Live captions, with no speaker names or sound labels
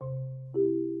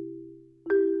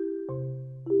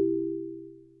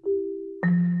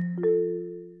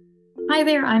Hi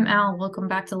there, I'm Al. Welcome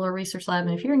back to the Lore Research Lab.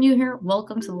 And if you're new here,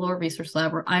 welcome to the Lore Research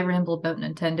Lab, where I ramble about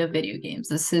Nintendo video games.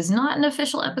 This is not an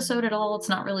official episode at all. It's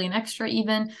not really an extra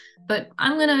even, but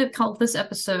I'm going to call this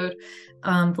episode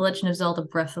The Legend of Zelda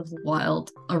Breath of the Wild,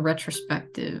 a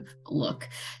retrospective look.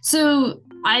 So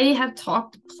I have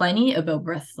talked plenty about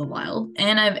Breath of the Wild,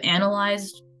 and I've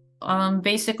analyzed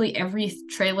basically every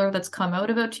trailer that's come out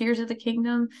about Tears of the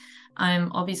Kingdom.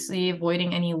 I'm obviously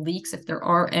avoiding any leaks if there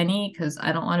are any, because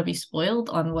I don't want to be spoiled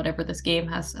on whatever this game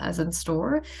has in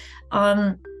store.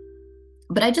 But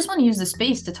I just want to use the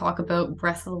space to talk about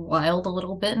Breath of the Wild a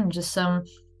little bit and just some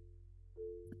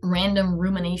random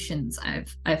ruminations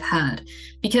I've had,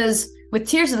 because with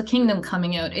Tears of the Kingdom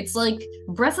coming out, it's like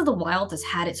Breath of the Wild has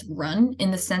had its run, in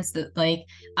the sense that, like,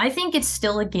 I think it's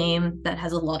still a game that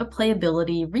has a lot of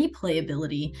playability,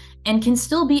 replayability, and can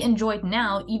still be enjoyed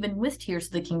now, even with Tears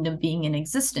of the Kingdom being in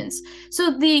existence.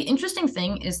 So the interesting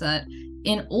thing is that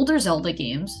in older Zelda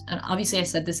games, and obviously I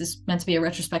said this is meant to be a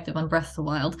retrospective on Breath of the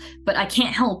Wild, but I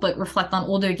can't help but reflect on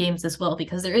older games as well,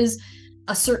 because there is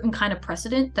a certain kind of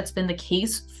precedent that's been the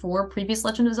case for previous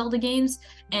Legend of Zelda games,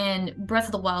 and Breath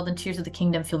of the Wild and Tears of the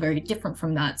Kingdom feel very different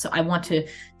from that. So I want to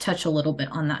touch a little bit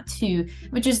on that too,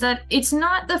 which is that it's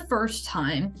not the first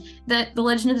time that the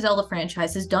Legend of Zelda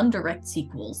franchise has done direct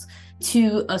sequels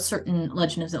to a certain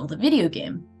Legend of Zelda video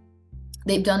game.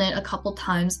 They've done it a couple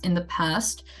times in the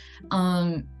past,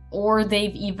 or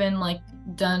they've even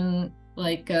done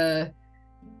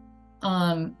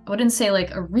I wouldn't say like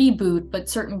a reboot, but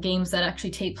certain games that actually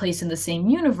take place in the same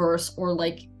universe, or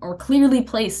are clearly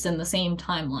placed in the same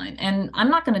timeline. And I'm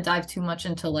not going to dive too much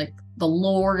into the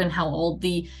lore and how all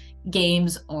the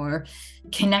games are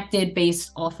connected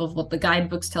based off of what the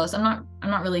guidebooks tell us. I'm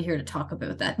not really here to talk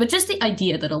about that. But just the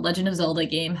idea that a Legend of Zelda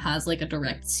game has a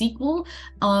direct sequel,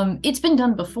 it's been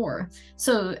done before.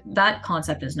 So that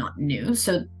concept is not new.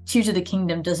 So Tears of the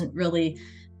Kingdom doesn't really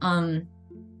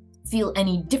feel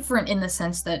any different, in the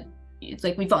sense that it's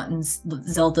like we've gotten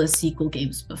Zelda sequel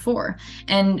games before,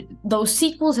 and those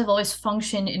sequels have always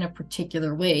functioned in a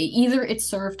particular way. Either it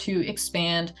served to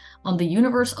expand on the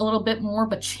universe a little bit more,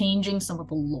 but changing some of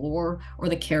the lore or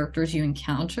the characters you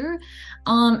encounter,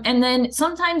 and then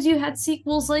sometimes you had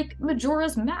sequels like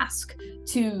Majora's Mask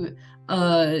to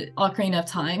Ocarina of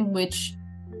Time, which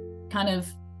kind of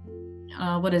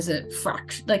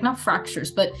not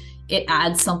fractures, but it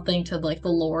adds something to the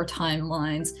lore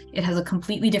timelines. It has a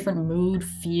completely different mood,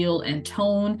 feel, and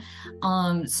tone.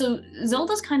 So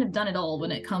Zelda's kind of done it all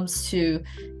when it comes to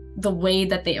the way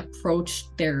that they approach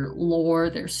their lore,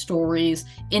 their stories,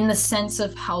 in the sense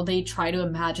of how they try to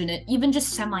imagine it, even just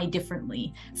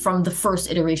semi-differently from the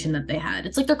first iteration that they had.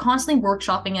 It's like they're constantly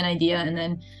workshopping an idea, and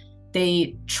then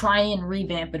they try and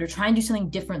revamp it or try and do something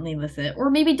differently with it, or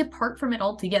maybe depart from it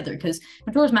altogether, because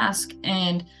Majora's Mask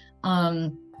and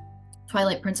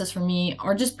Twilight Princess, for me,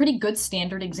 are just pretty good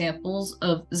standard examples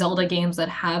of Zelda games that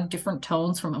have different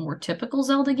tones from a more typical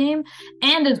Zelda game,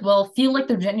 and as well feel like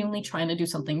they're genuinely trying to do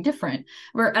something different.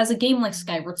 Whereas a game like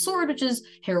Skyward Sword, which is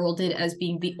heralded as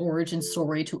being the origin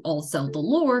story to all Zelda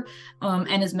lore,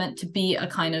 and is meant to be a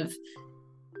kind of,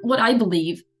 what I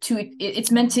believe,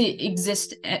 it's meant to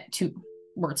exist it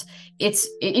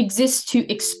exists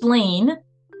to explain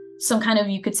some kind of,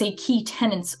 you could say, key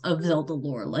tenets of Zelda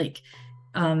lore, like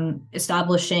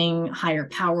establishing higher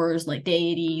powers like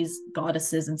deities,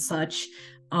 goddesses, and such,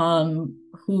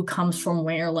 who comes from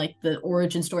where, like the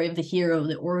origin story of the hero,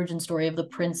 the origin story of the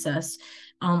princess,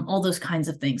 all those kinds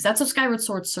of things. That's what Skyward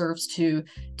Sword serves to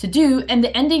do, and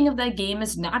the ending of that game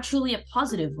is naturally a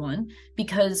positive one,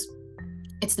 because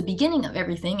it's the beginning of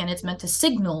everything, and it's meant to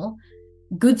signal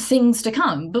good things to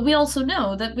come. But we also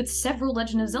know that with several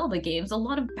Legend of Zelda games, a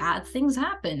lot of bad things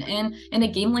happen. And in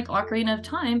a game like Ocarina of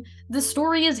Time, the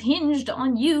story is hinged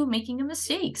on you making a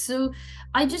mistake. So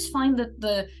I just find that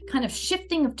the kind of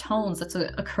shifting of tones that's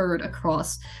occurred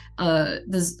across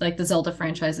the Zelda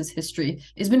franchise's history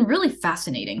has been really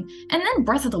fascinating. And then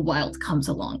Breath of the Wild comes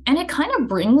along, and it kind of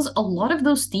brings a lot of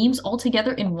those themes all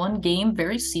together in one game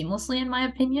very seamlessly, in my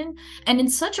opinion, and in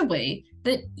such a way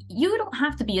that you don't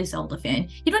have to be a Zelda fan.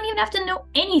 You don't even have to know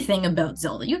anything about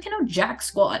Zelda. You can know jack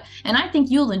squat, and I think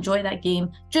you'll enjoy that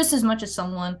game just as much as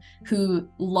someone who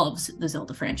loves the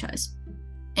Zelda franchise.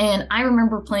 And I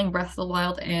remember playing Breath of the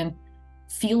Wild and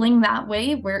feeling that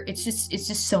way, where it's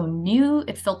just so new,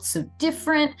 it felt so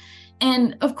different.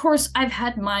 And of course, I've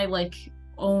had my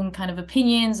own kind of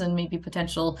opinions and maybe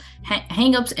potential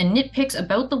hang-ups and nitpicks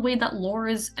about the way that lore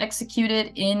is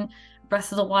executed in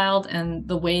Breath of the Wild and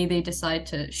the way they decide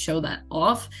to show that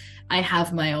off. I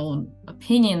have my own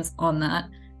opinions on that.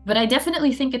 But I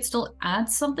definitely think it still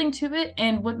adds something to it.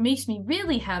 And what makes me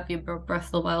really happy about Breath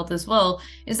of the Wild as well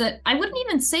is that I wouldn't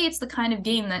even say it's the kind of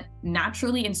game that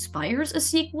naturally inspires a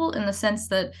sequel, in the sense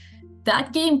that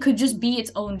that game could just be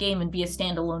its own game and be a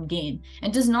standalone game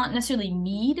and does not necessarily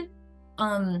need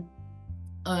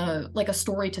like a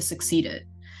story to succeed it.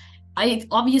 I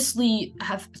obviously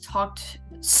have talked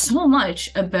so much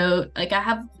about, like, I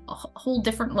have a whole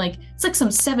different, like, it's like some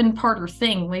 7-parter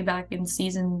thing way back in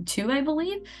season 2, I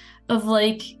believe, of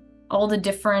like all the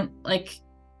different, like,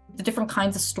 the different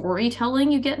kinds of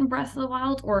storytelling you get in Breath of the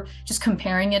Wild, or just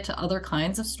comparing it to other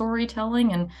kinds of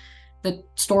storytelling and the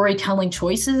storytelling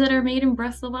choices that are made in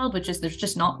Breath of the Wild, which is there's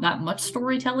just not that much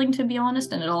storytelling, to be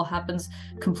honest, and it all happens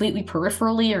completely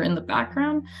peripherally or in the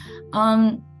background.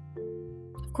 Of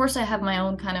course, I have my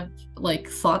own kind of like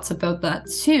thoughts about that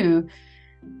too.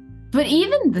 But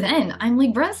even then, I'm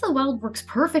like, Breath of the Wild works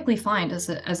perfectly fine as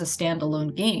a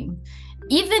standalone game.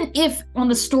 Even if on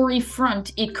the story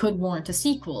front it could warrant a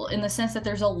sequel, in the sense that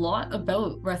there's a lot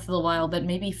about Breath of the Wild that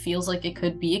maybe feels like it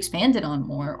could be expanded on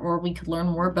more, or we could learn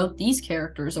more about these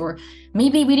characters, or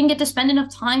maybe we didn't get to spend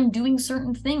enough time doing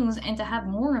certain things, and to have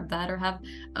more of that, or have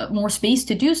more space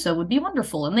to do so, would be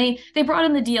wonderful. And they brought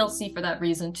in the DLC for that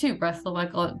reason too. Breath of the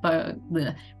Wild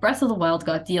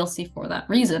got DLC for that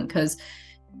reason, because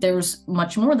there was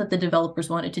much more that the developers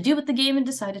wanted to do with the game and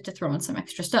decided to throw in some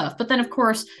extra stuff. But then, of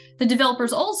course, the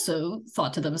developers also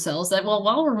thought to themselves that, well,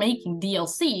 while we're making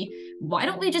DLC, why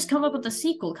don't we just come up with a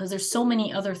sequel? Because there's so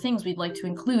many other things we'd like to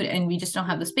include, and we just don't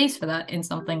have the space for that in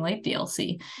something like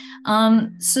DLC.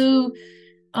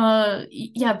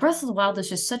 Yeah, Breath of the Wild is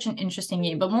just such an interesting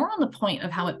game, but more on the point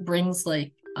of how it brings,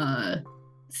 like,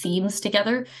 themes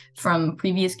together from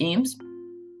previous games.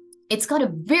 It's got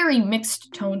a very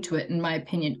mixed tone to it, in my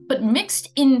opinion, but mixed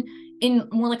in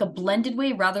more like a blended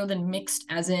way, rather than mixed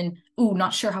as in, ooh,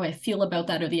 not sure how I feel about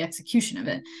that, or the execution of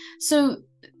it. So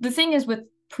the thing is with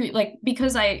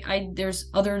because I there's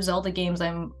other Zelda games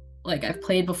I've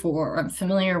played before, or I'm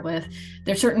familiar with,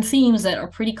 there's certain themes that are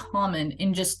pretty common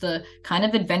in just the kind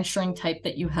of adventuring type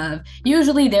that you have.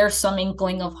 Usually there's some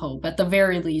inkling of hope, at the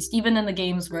very least, even in the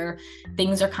games where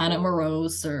things are kind of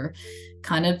morose or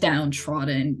kind of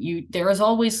downtrodden. There is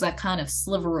always that kind of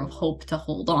sliver of hope to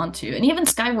hold on to. And even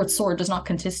Skyward Sword does not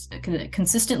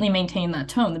consistently maintain that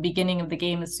tone. The beginning of the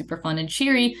game is super fun and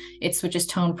cheery. It switches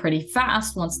tone pretty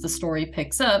fast once the story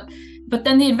picks up. But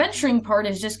then the adventuring part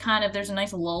is just kind of, there's a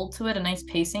nice lull to it, a nice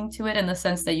pacing to it, in the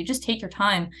sense that you just take your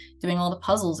time doing all the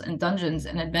puzzles and dungeons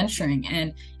and adventuring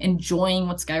and enjoying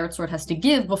what Skyward Sword has to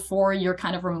give before you're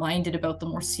kind of reminded about the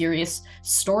more serious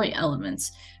story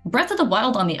elements. Breath of the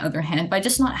Wild, on the other hand, by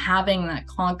just not having that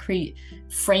concrete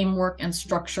framework and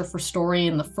structure for story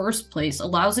in the first place,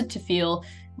 allows it to feel,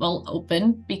 well,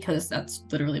 open, because that's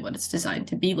literally what it's designed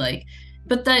to be like.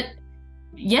 But that,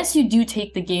 yes, you do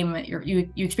take the game at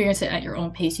you experience it at your own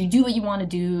pace. You do what you want to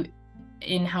do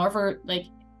in however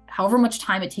much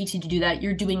time it takes you to do that.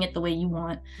 You're doing it the way you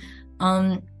want.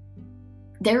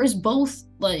 There is both,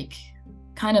 like,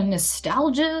 kind of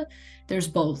nostalgia. There's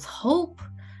both hope.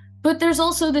 But there's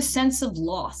also this sense of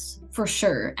loss, for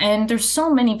sure. And there's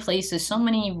so many places, so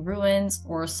many ruins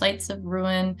or sites of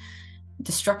ruin,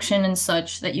 destruction and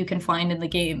such, that you can find in the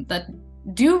game that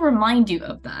do remind you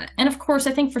of that. And of course,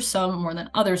 I think for some more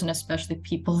than others, and especially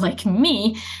people like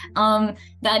me,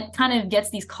 that kind of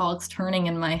gets these cogs turning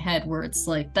in my head, where it's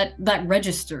like that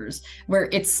registers, where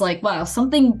it's like, wow,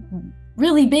 something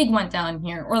really big went down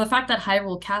here. Or the fact that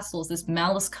Hyrule Castle is this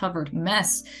malice-covered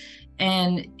mess,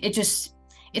 and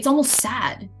it's almost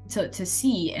sad to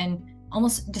see, and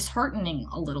almost disheartening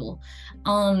a little,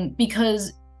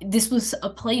 because this was a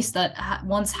place that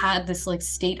once had this, like,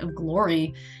 state of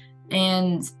glory,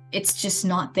 and it's just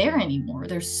not there anymore.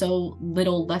 There's so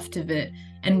little left of it,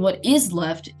 and what is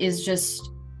left is just,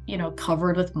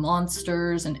 covered with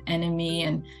monsters and enemy,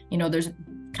 and there's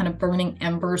kind of burning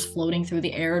embers floating through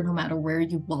the air no matter where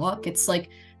you walk. It's like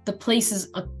the place is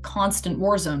a constant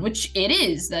war zone, which it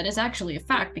is. That is actually a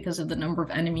fact, because of the number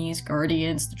of enemies,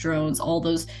 guardians, the drones, all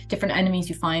those different enemies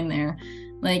you find there,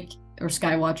 like, or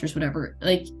skywatchers, whatever.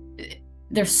 Like,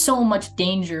 there's so much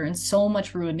danger and so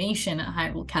much ruination at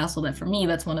Hyrule Castle that, for me,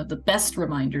 that's one of the best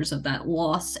reminders of that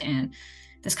loss and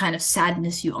this kind of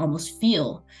sadness you almost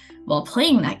feel while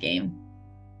playing that game.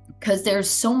 Because there's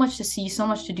so much to see, so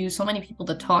much to do, so many people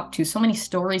to talk to, so many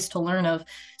stories to learn of,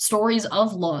 stories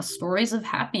of loss, stories of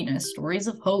happiness, stories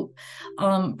of hope.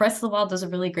 Breath of the Wild does a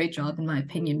really great job, in my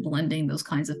opinion, blending those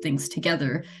kinds of things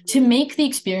together to make the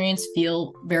experience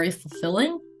feel very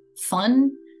fulfilling,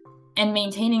 fun, and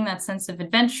maintaining that sense of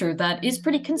adventure that is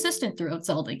pretty consistent throughout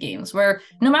Zelda games, where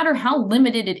no matter how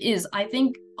limited it is, I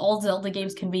think all Zelda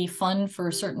games can be fun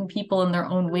for certain people in their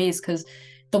own ways, because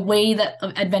the way that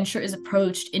adventure is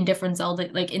approached in different Zelda,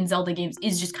 like in Zelda games,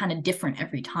 is just kind of different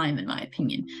every time, in my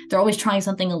opinion. They're always trying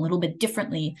something a little bit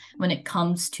differently when it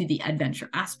comes to the adventure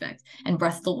aspect. And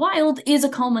Breath of the Wild is a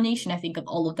culmination, I think, of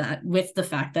all of that, with the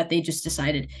fact that they just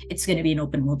decided it's going to be an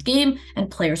open world game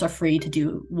and players are free to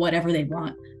do whatever they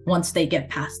want once they get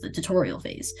past the tutorial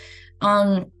phase.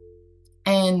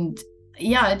 And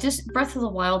yeah, just Breath of the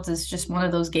Wild is just one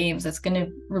of those games that's going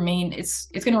to remain, it's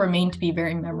going to remain to be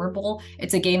very memorable.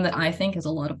 It's a game that I think has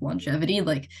a lot of longevity.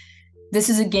 Like, this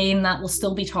is a game that will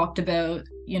still be talked about,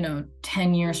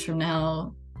 10 years from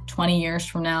now, 20 years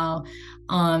from now,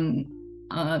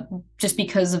 just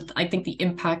because of, I think, the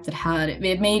impact it had.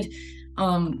 It made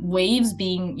Waves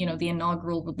being, the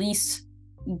inaugural release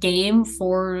game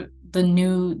for the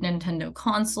new Nintendo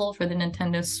console, for the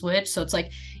Nintendo Switch. So it's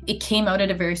like, it came out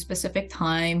at a very specific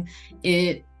time.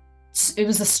 It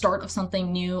was the start of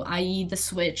something new, i.e. the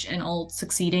Switch and all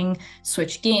succeeding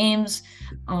Switch games.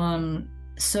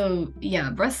 So yeah,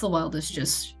 Breath of the Wild is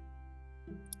just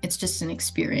an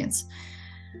experience.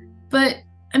 But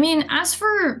I mean, as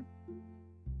for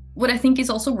what I think is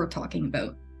also worth talking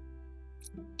about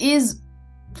is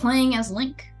playing as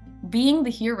Link, being the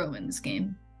hero in this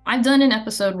game. I've done an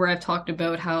episode where I've talked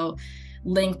about how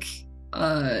Link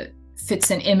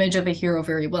fits an image of a hero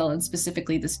very well, and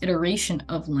specifically this iteration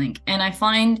of Link. And I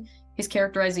find his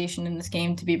characterization in this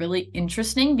game to be really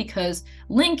interesting, because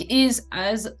Link is,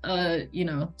 as a,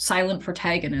 silent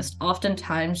protagonist,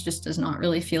 oftentimes just does not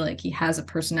really feel like he has a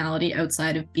personality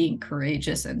outside of being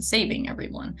courageous and saving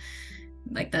everyone.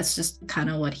 Like, that's just kind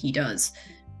of what he does.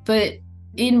 But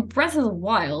in Breath of the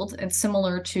Wild, and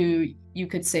similar to, you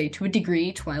could say, to a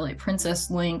degree, Twilight Princess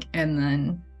Link and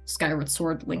then Skyward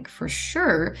Sword Link for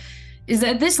sure, is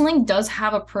that this Link does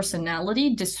have a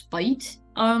personality despite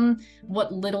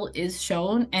what little is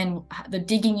shown and the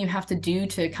digging you have to do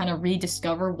to kind of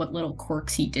rediscover what little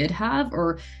quirks he did have,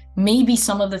 or maybe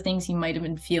some of the things he might have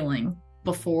been feeling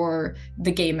before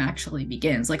the game actually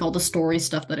begins, like all the story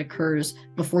stuff that occurs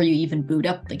before you even boot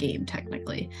up the game,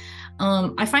 technically.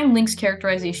 I find Link's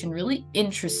characterization really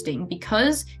interesting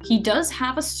because he does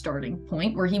have a starting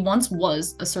point where he once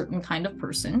was a certain kind of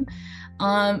person,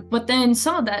 but then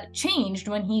some of that changed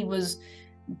when he was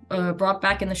brought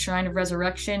back in the Shrine of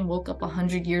Resurrection, woke up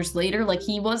 100 years later. Like,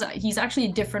 he's actually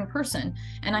a different person,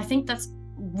 and I think that's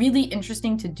really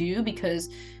interesting to do because,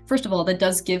 first of all, that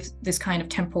does give this kind of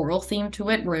temporal theme to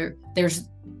it, where there's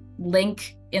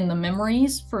Link in the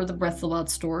memories for the Breath of the Wild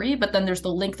story, but then there's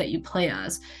the Link that you play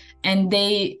as, and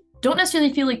they don't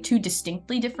necessarily feel like two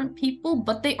distinctly different people,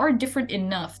 but they are different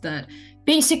enough that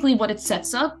basically what it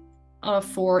sets up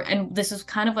for, and this is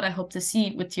kind of what I hope to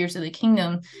see with Tears of the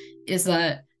Kingdom, is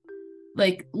that,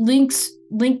 like, Link,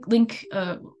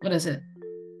 what is it?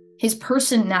 His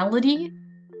personality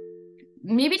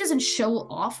maybe doesn't show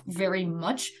off very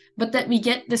much, but that we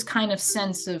get this kind of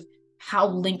sense of how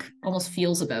Link almost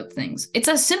feels about things. It's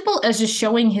as simple as just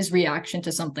showing his reaction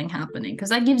to something happening, because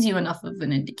that gives you enough of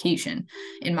an indication,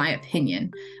 in my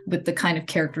opinion, with the kind of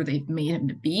character they've made him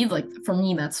to be. Like, for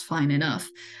me, that's fine enough.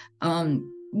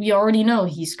 We already know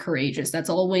he's courageous. That's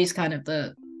always kind of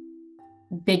the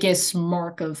biggest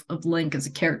mark of Link as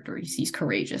a character. He's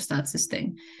courageous. That's his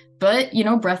thing. But,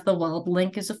 Breath of the Wild,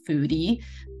 Link is a foodie.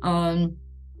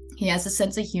 He has a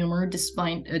sense of humor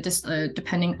despite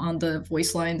depending on the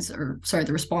voice lines, the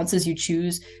responses you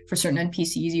choose for certain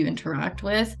NPCs you interact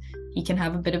with. He can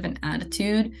have a bit of an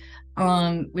attitude,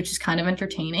 which is kind of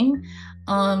entertaining.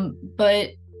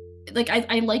 But like,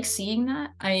 I like seeing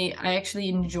that. I actually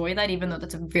enjoy that, even though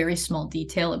that's a very small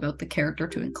detail about the character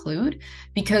to include,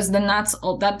 because then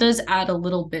that does add a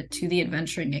little bit to the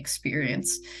adventuring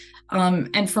experience.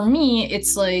 And for me,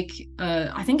 it's like,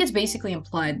 I think it's basically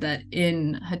implied that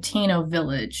in Hateno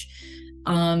Village,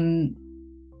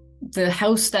 the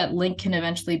house that Link can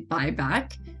eventually buy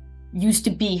back used to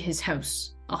be his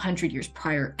house 100 years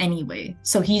prior anyway.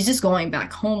 So he's just going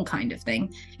back home, kind of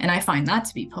thing. And I find that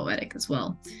to be poetic as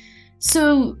well.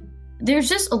 So there's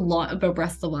just a lot about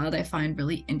Breath of the Wild I find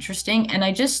really interesting, and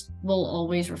I just will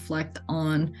always reflect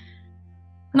on,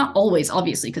 not always,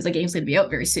 obviously, because the game's going to be out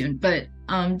very soon, but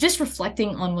just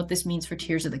reflecting on what this means for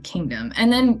Tears of the Kingdom.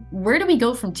 And then where do we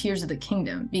go from Tears of the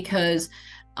Kingdom? Because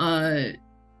I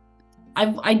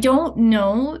don't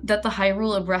know that the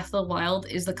Hyrule of Breath of the Wild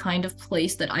is the kind of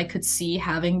place that I could see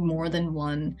having more than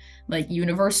one, like,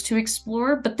 universe to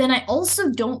explore. But then I also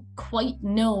don't quite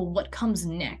know what comes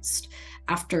next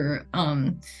after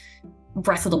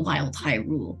Breath of the Wild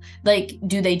Hyrule? Like,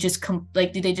 do they just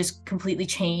completely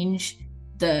change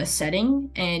the setting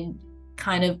and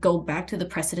kind of go back to the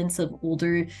precedents of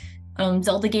older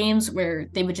Zelda games where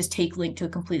they would just take Link to a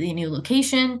completely new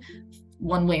location,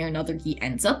 one way or another he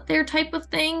ends up there type of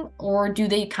thing? Or do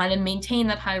they kind of maintain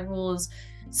that Hyrule is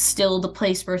still the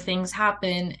place where things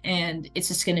happen and it's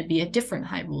just going to be a different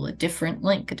Hyrule, a different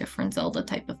Link, a different Zelda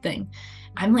type of thing?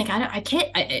 I'm like, I can't,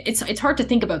 it's hard to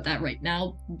think about that right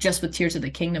now, just with Tears of the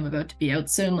Kingdom about to be out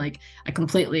soon. Like,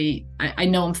 I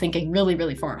know I'm thinking really,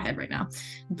 really far ahead right now,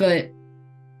 but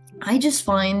I just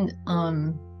find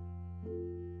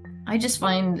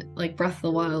like Breath of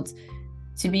the Wild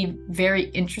to be very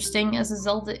interesting as a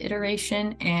Zelda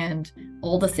iteration, and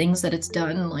all the things that it's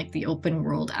done, like the open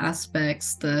world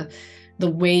aspects, the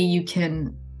way you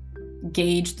can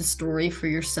gauge the story for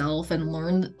yourself and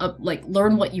learn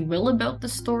what you will about the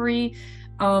story.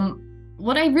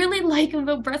 What I really like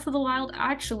about Breath of the Wild,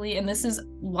 actually, and this is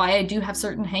why I do have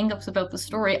certain hangups about the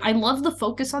story, I love the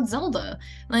focus on Zelda.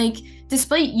 Like,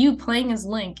 despite you playing as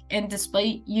Link and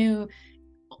despite you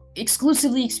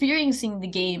exclusively experiencing the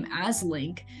game as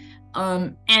Link,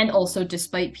 and also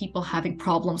despite people having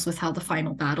problems with how the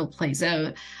final battle plays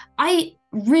out, I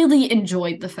really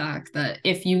enjoyed the fact that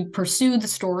if you pursue the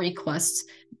story quests,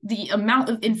 the amount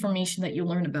of information that you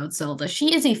learn about Zelda,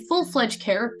 she is a full-fledged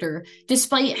character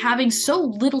despite having so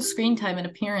little screen time and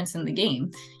appearance in the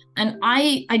game. And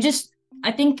I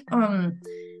think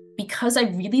because I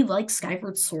really like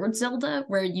Skyward Sword Zelda,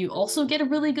 where you also get a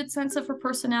really good sense of her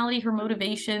personality, her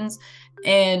motivations,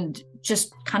 and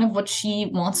just kind of what she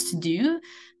wants to do.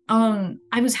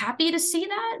 I was happy to see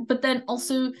that, but then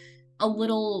also a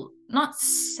little, not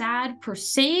sad per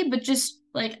se, but just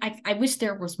like, I wish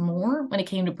there was more when it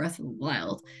came to Breath of the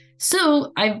Wild.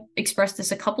 So I've expressed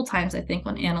this a couple times, I think,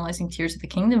 when analyzing Tears of the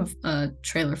Kingdom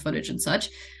trailer footage and such.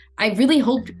 I really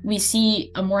hoped we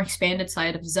see a more expanded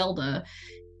side of Zelda.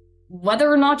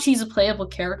 Whether or not she's a playable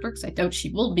character, because I doubt she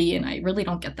will be, and I really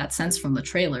don't get that sense from the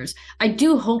trailers, I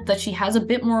do hope that she has a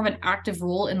bit more of an active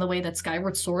role in the way that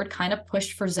Skyward Sword kind of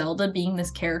pushed for Zelda being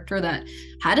this character that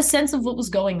had a sense of what was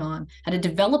going on, had a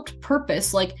developed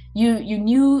purpose, like you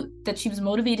knew that she was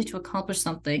motivated to accomplish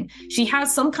something. She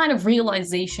has some kind of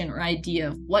realization or idea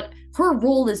of what her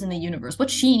role is in the universe, what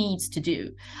she needs to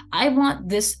do. I want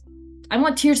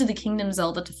Tears of the Kingdom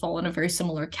Zelda to fall in a very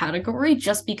similar category,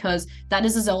 just because that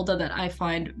is a Zelda that I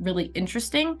find really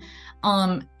interesting,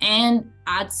 and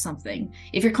adds something.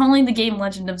 If you're calling the game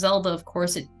Legend of Zelda, of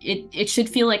course, it should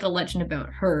feel like a legend about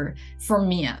her, for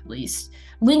me at least.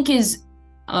 Link is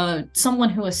someone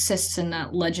who assists in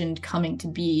that legend coming to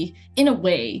be, in a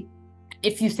way,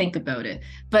 if you think about it.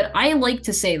 But I like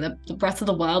to say that the Breath of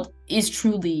the Wild is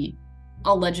truly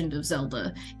a Legend of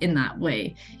Zelda in that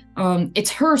way. It's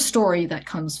her story that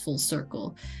comes full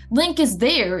circle. Link is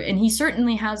there, and he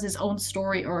certainly has his own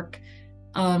story arc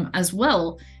as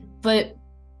well, but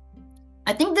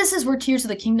I think this is where Tears of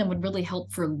the Kingdom would really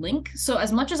help for Link. So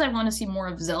as much as I want to see more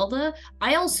of Zelda,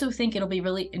 I also think it'll be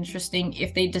really interesting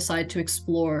if they decide to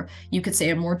explore, you could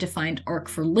say, a more defined arc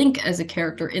for Link as a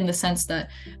character, in the sense that,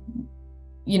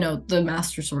 you know, the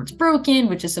Master Sword's broken,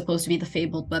 which is supposed to be the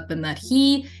fabled weapon that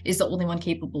he is the only one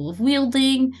capable of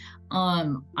wielding.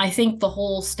 I think the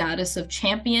whole status of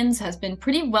champions has been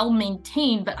pretty well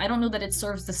maintained, but I don't know that it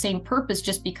serves the same purpose,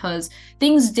 just because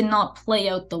things did not play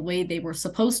out the way they were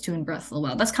supposed to in Breath of the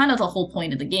Wild. That's kind of the whole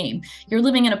point of the game. You're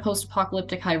living in a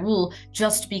post-apocalyptic Hyrule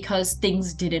just because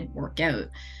things didn't work out.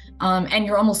 And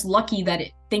you're almost lucky that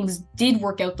things did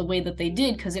work out the way that they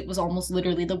did, because it was almost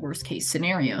literally the worst case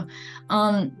scenario.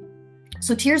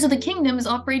 So Tears of the Kingdom is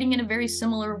operating in a very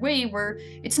similar way, where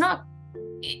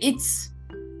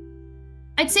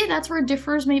I'd say that's where it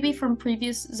differs maybe from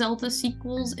previous Zelda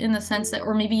sequels, in the sense that,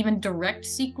 or maybe even direct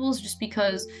sequels, just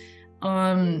because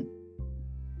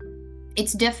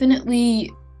it's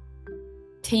definitely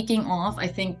taking off, I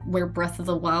think, where Breath of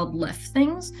the Wild left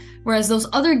things. Whereas those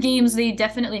other games, they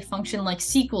definitely function like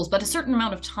sequels, but a certain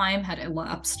amount of time had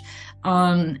elapsed,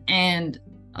 and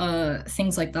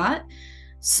things like that.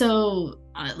 So,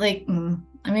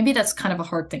 maybe that's kind of a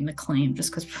hard thing to claim,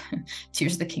 just because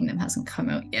Tears of the Kingdom hasn't come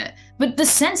out yet. But the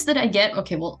sense that I get,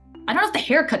 okay, well, I don't know if the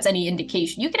haircut's any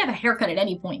indication. You can have a haircut at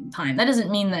any point in time. That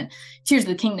doesn't mean that Tears of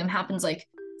the Kingdom happens like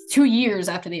 2 years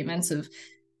after the events of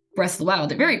Breath of the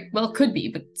Wild. It very well could be,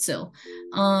 but still.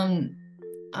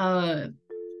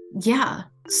 Yeah.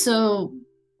 So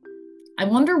I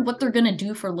wonder what they're gonna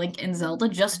do for Link and Zelda,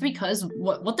 just because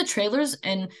what the trailers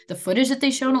and the footage that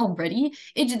they've shown already,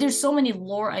 there's so many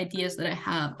lore ideas that I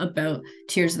have about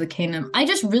Tears of the Kingdom. I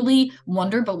just really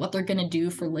wonder about what they're gonna do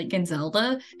for Link and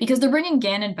Zelda, because they're bringing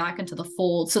Ganon back into the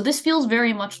fold. So this feels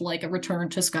very much like a return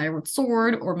to Skyward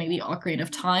Sword or maybe Ocarina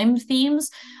of Time themes,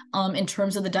 in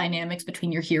terms of the dynamics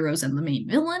between your heroes and the main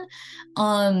villain.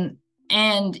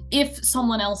 And if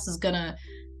someone else is gonna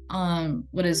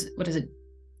what is it,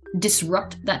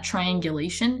 disrupt that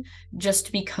triangulation,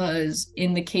 just because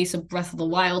in the case of Breath of the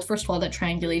Wild, first of all, that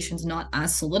triangulation is not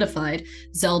as solidified.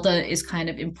 Zelda is kind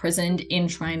of imprisoned in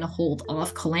trying to hold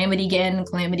off Calamity Ganon.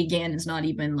 Calamity Ganon is not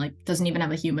even like, doesn't even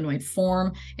have a humanoid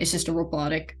form. It's just a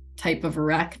robotic type of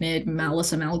arachnid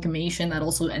malice amalgamation that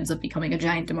also ends up becoming a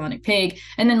giant demonic pig.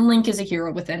 And then Link is a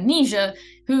hero with amnesia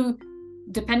who,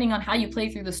 depending on how you play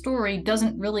through the story,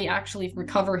 doesn't really actually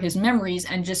recover his memories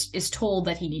and just is told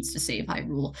that he needs to save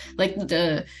Hyrule. Like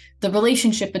the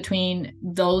relationship between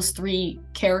those three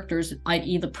characters,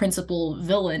 i.e. the principal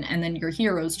villain and then your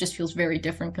heroes, just feels very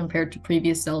different compared to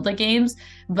previous Zelda games.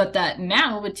 But that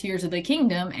now with Tears of the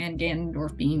Kingdom and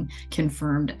Ganondorf being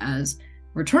confirmed as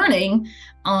returning,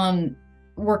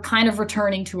 we're kind of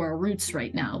returning to our roots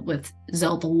right now with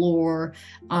Zelda lore,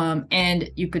 and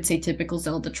you could say typical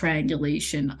Zelda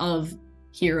triangulation of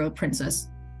hero, princess,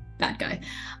 bad guy.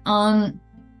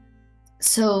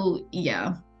 So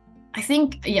yeah, I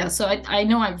think, yeah, so I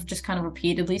know I've just kind of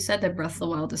repeatedly said that Breath of the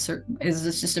Wild is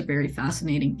just a very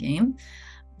fascinating game,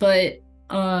 but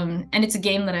and it's a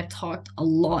game that I've talked a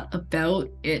lot about.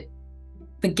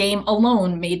 The game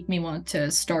alone made me want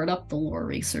to start up the lore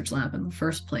research lab in the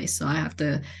first place, so I have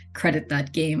to credit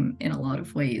that game in a lot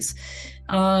of ways.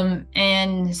 Honestly,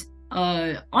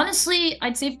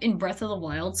 I'd say in Breath of the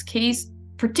Wild's case,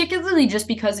 particularly just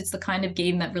because it's the kind of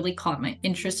game that really caught my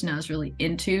interest and I was really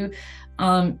into,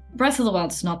 Breath of the Wild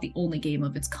is not the only game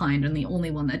of its kind and the only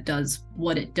one that does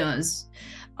what it does.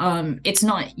 It's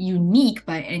not unique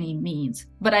by any means,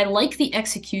 but I like the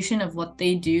execution of what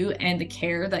they do and the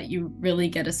care that you really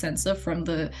get a sense of from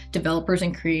the developers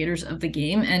and creators of the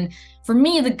game. And for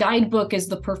me, the guidebook is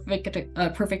the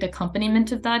perfect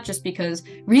accompaniment of that, just because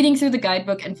reading through the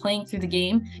guidebook and playing through the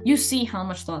game, you see how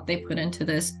much thought they put into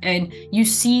this, and you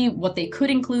see what they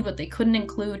could include, what they couldn't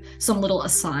include, some little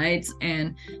asides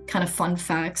and kind of fun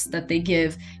facts that they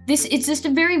give. It's just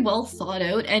a very well thought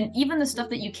out, and even the stuff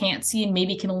that you can't see and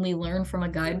maybe can only learn from a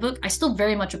guidebook, I still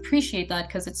very much appreciate that,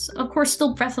 because it's, of course,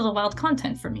 still Breath of the Wild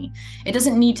content for me. It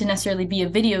doesn't need to necessarily be a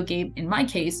video game, in my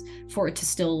case, for it to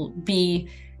still be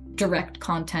direct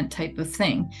content type of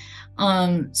thing.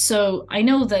 So I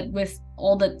know that with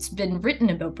all that's been written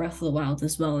about Breath of the Wild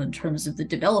as well, in terms of the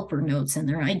developer notes and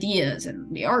their ideas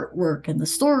and the artwork and the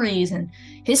stories and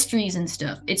histories and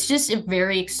stuff, it's just a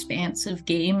very expansive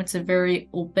game. It's a very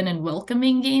open and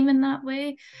welcoming game in that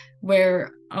way,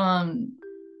 where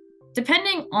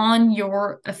depending on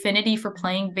your affinity for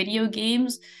playing video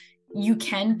games, you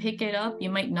can pick it up. You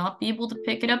might not be able to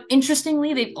pick it up.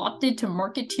 Interestingly, they've opted to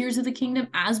market Tears of the Kingdom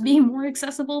as being more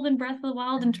accessible than Breath of the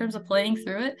Wild in terms of playing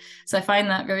through it. So I find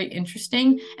that very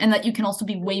interesting, and that you can also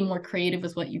be way more creative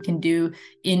with what you can do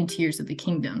in Tears of the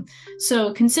Kingdom.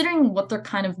 So considering what they're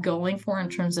kind of going for in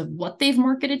terms of what they've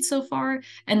marketed so far,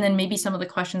 and then maybe some of the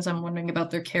questions I'm wondering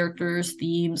about their characters,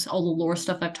 themes, all the lore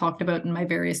stuff I've talked about in my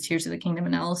various Tears of the Kingdom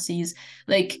analyses,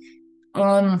 like,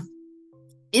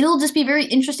 it'll just be very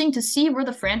interesting to see where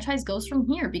the franchise goes from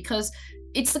here, because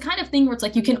it's the kind of thing where it's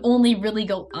like you can only really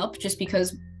go up, just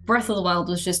because Breath of the Wild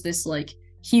was just this like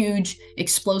huge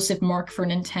explosive mark for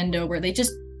Nintendo, where they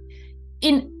just,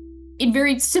 in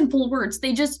very simple words,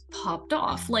 they just popped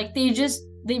off. Like they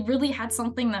really had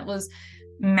something that was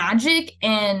magic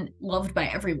and loved by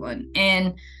everyone.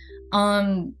 And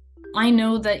I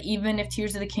know that even if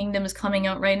Tears of the Kingdom is coming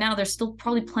out right now, there's still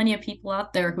probably plenty of people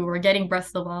out there who are getting Breath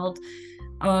of the Wild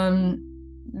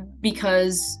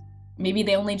because maybe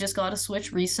they only just got a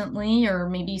Switch recently, or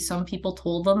maybe some people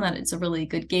told them that it's a really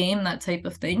good game, that type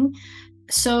of thing.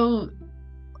 So,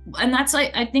 and that's,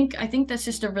 I think that's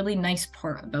just a really nice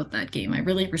part about that game. I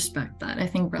really respect that. I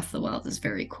think Breath of the Wild is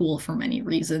very cool for many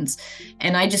reasons,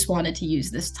 and I just wanted to use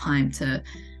this time to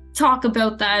talk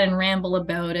about that and ramble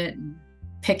about it and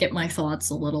pick at my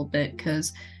thoughts a little bit,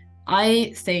 because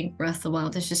I think Breath of the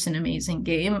Wild is just an amazing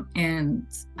game, and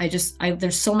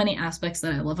there's so many aspects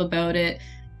that I love about it,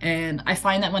 and I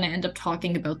find that when I end up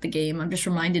talking about the game, I'm just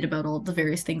reminded about all the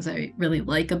various things I really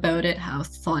like about it, how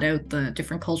thought out the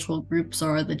different cultural groups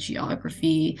are, the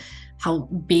geography, how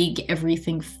big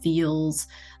everything feels.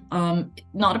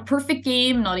 Not a perfect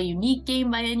game, not a unique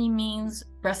game by any means.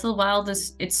 Breath of the Wild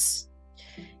it's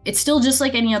It's still just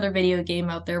like any other video game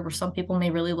out there, where some people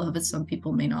may really love it, some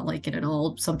people may not like it at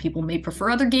all, some people may prefer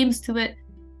other games to it.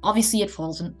 Obviously, it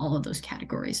falls in all of those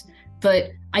categories.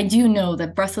 But I do know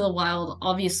that Breath of the Wild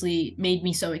obviously made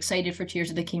me so excited for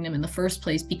Tears of the Kingdom in the first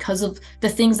place, because of the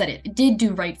things that it did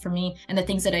do right for me, and the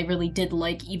things that I really did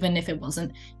like, even if it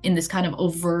wasn't in this kind of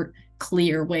overt,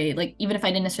 clear way. Like, even if I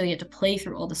didn't necessarily get to play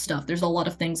through all the stuff, there's a lot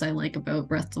of things I like about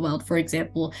Breath of the Wild, for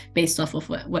example, based off of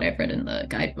what I've read in the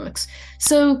guidebooks.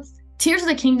 So Tears of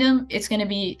the Kingdom, it's going to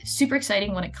be super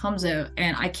exciting when it comes out,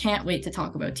 and I can't wait to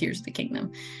talk about Tears of the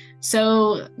Kingdom.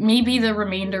 So maybe the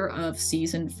remainder of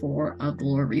season 4 of the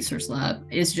Lore Research Lab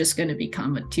is just going to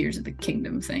become a Tears of the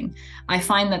Kingdom thing. I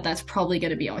find that that's probably going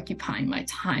to be occupying my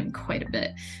time quite a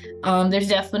bit. There's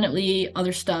definitely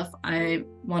other stuff I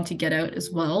want to get out as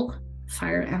well.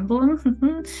 Fire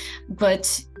Emblem.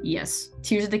 But yes,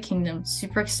 Tears of the Kingdom,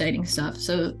 super exciting stuff.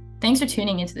 So thanks for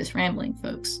tuning into this rambling,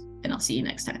 folks, and I'll see you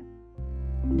next time.